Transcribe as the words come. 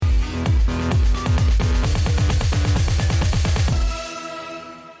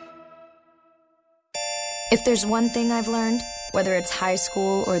If there's one thing I've learned, whether it's high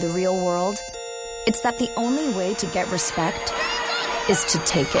school or the real world, it's that the only way to get respect is to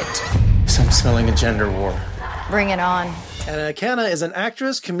take it. So I'm smelling a gender war. Bring it on. Anna Akana is an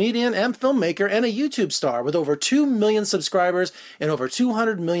actress, comedian, and filmmaker, and a YouTube star with over 2 million subscribers and over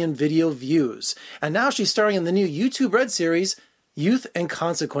 200 million video views. And now she's starring in the new YouTube Red series, Youth and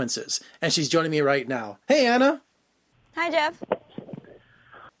Consequences. And she's joining me right now. Hey, Anna. Hi, Jeff.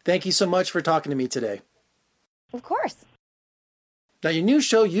 Thank you so much for talking to me today. Of course. Now, your new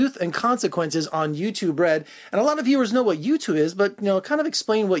show, Youth and Consequences, on YouTube Red, and a lot of viewers know what YouTube is, but, kind of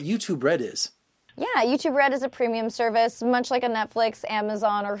explain what YouTube Red is. Yeah, YouTube Red is a premium service, much like a Netflix,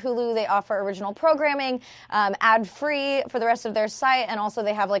 Amazon, or Hulu. They offer original programming, ad-free for the rest of their site, and also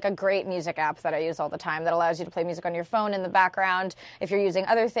they have like a great music app that I use all the time that allows you to play music on your phone in the background if you're using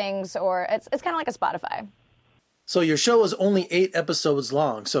other things, or it's kind of like a Spotify. So your show is only 8 episodes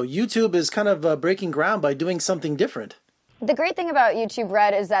long, so YouTube is kind of breaking ground by doing something different. The great thing about YouTube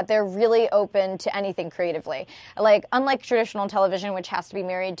Red is that they're really open to anything creatively. Like, unlike traditional television, which has to be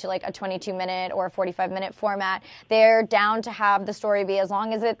married to like a 22-minute or a 45-minute format, they're down to have the story be as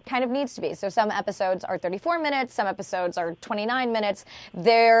long as it kind of needs to be. So some episodes are 34 minutes, some episodes are 29 minutes.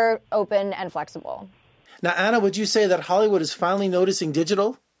 They're open and flexible. Now, Anna, would you say that Hollywood is finally noticing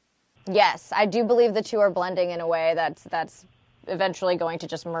digital? Yes, I do believe the two are blending in a way that's eventually going to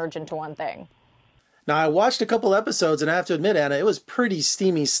just merge into one thing. Now, I watched a couple episodes, and I have to admit, Anna, it was pretty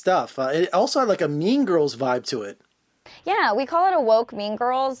steamy stuff. It also had like a Mean Girls vibe to it. Yeah, we call it a woke Mean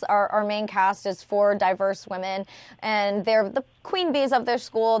Girls. Our main cast is 4 diverse women, and they're the queen bees of their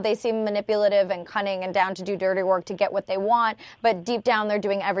school. They seem manipulative and cunning and down to do dirty work to get what they want, but deep down they're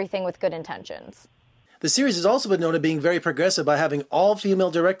doing everything with good intentions. The series has also been known as being very progressive by having all female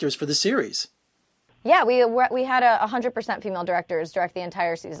directors for the series. Yeah, we had 100% female directors direct the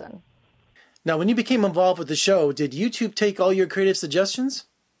entire season. Now, when you became involved with the show, did YouTube take all your creative suggestions?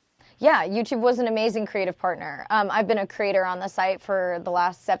 Yeah, YouTube was an amazing creative partner. I've been a creator on the site for the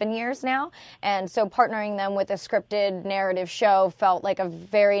last 7 years now, and so partnering them with a scripted narrative show felt like a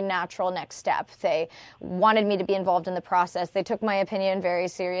very natural next step. They wanted me to be involved in the process. They took my opinion very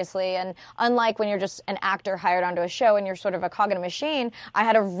seriously, and unlike when you're just an actor hired onto a show and you're sort of a cog in a machine, I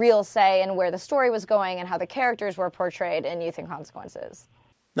had a real say in where the story was going and how the characters were portrayed in Youth and Consequences.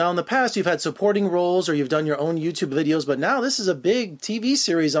 Now, in the past, you've had supporting roles or you've done your own YouTube videos, but now this is a big TV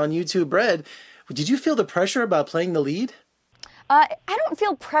series on YouTube Red. Did you feel the pressure about playing the lead? I don't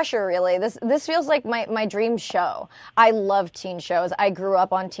feel pressure, really. This feels like my dream show. I love teen shows. I grew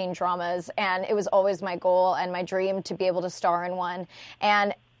up on teen dramas, and it was always my goal and my dream to be able to star in one.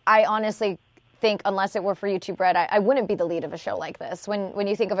 And I honestly think unless it were for YouTube Red, I wouldn't be the lead of a show like this. When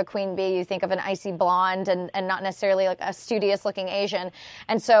you think of a queen bee, you think of an icy blonde and not necessarily like a studious looking Asian.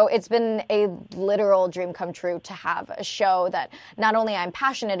 And so it's been a literal dream come true to have a show that not only I'm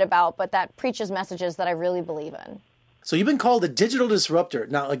passionate about, but that preaches messages that I really believe in. So you've been called a digital disruptor.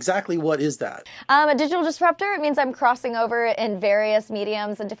 Now, exactly what is that? A digital disruptor, it means I'm crossing over in various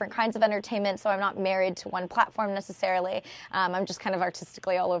mediums and different kinds of entertainment, so I'm not married to one platform necessarily. I'm just kind of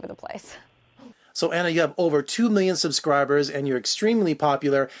artistically all over the place. So, Anna, you have over 2 million subscribers and you're extremely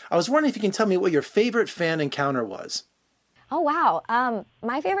popular. I was wondering if you can tell me what your favorite fan encounter was. Oh, wow.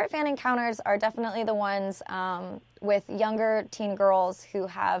 My favorite fan encounters are definitely the ones with younger teen girls who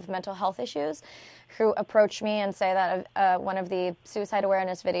have mental health issues, who approach me and say that one of the suicide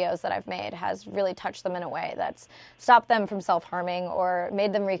awareness videos that I've made has really touched them in a way that's stopped them from self-harming or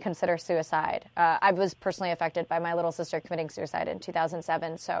made them reconsider suicide. I was personally affected by my little sister committing suicide in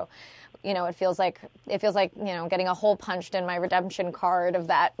 2007, so it feels like getting a hole punched in my redemption card of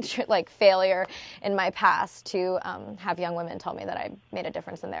that like failure in my past to have young women tell me that I made a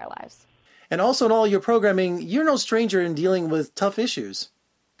difference in their lives. And also in all your programming, you're no stranger in dealing with tough issues.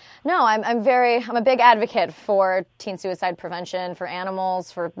 No, I'm a big advocate for teen suicide prevention, for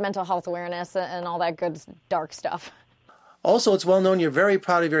animals, for mental health awareness, and all that good dark stuff. Also, it's well known you're very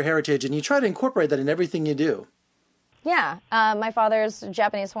proud of your heritage, and you try to incorporate that in everything you do. Yeah, my father's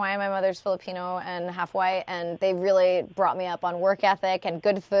Japanese Hawaiian, my mother's Filipino and half white, and they really brought me up on work ethic and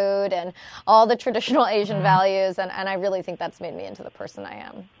good food and all the traditional Asian values, and I really think that's made me into the person I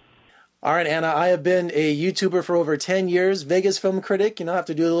am. All right, Anna, I have been a YouTuber for over 10 years, Vegas film critic, I have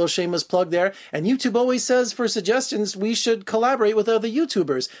to do a little shameless plug there. And YouTube always says for suggestions, we should collaborate with other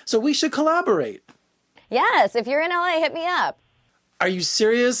YouTubers. So we should collaborate. Yes, if you're in LA, hit me up. Are you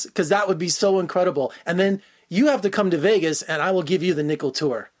serious? Because that would be so incredible. And then you have to come to Vegas and I will give you the nickel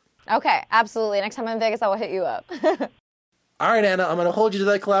tour. Okay, absolutely. Next time I'm in Vegas, I will hit you up. All right, Anna, I'm going to hold you to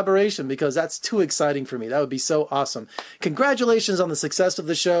that collaboration because that's too exciting for me. That would be so awesome. Congratulations on the success of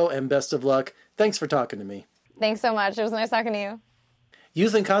the show and best of luck. Thanks for talking to me. Thanks so much. It was nice talking to you.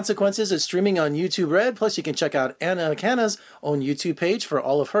 Youth and Consequences is streaming on YouTube Red. Plus, you can check out Anna Akana's own YouTube page for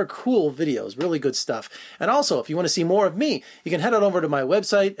all of her cool videos. Really good stuff. And also, if you want to see more of me, you can head on over to my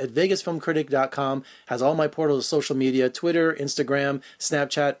website at vegasfilmcritic.com. Has all my portals of social media, Twitter, Instagram,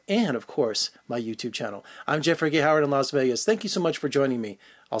 Snapchat, and, of course, my YouTube channel. I'm Jeffrey Gay Howard in Las Vegas. Thank you so much for joining me.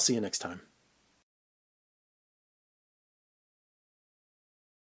 I'll see you next time.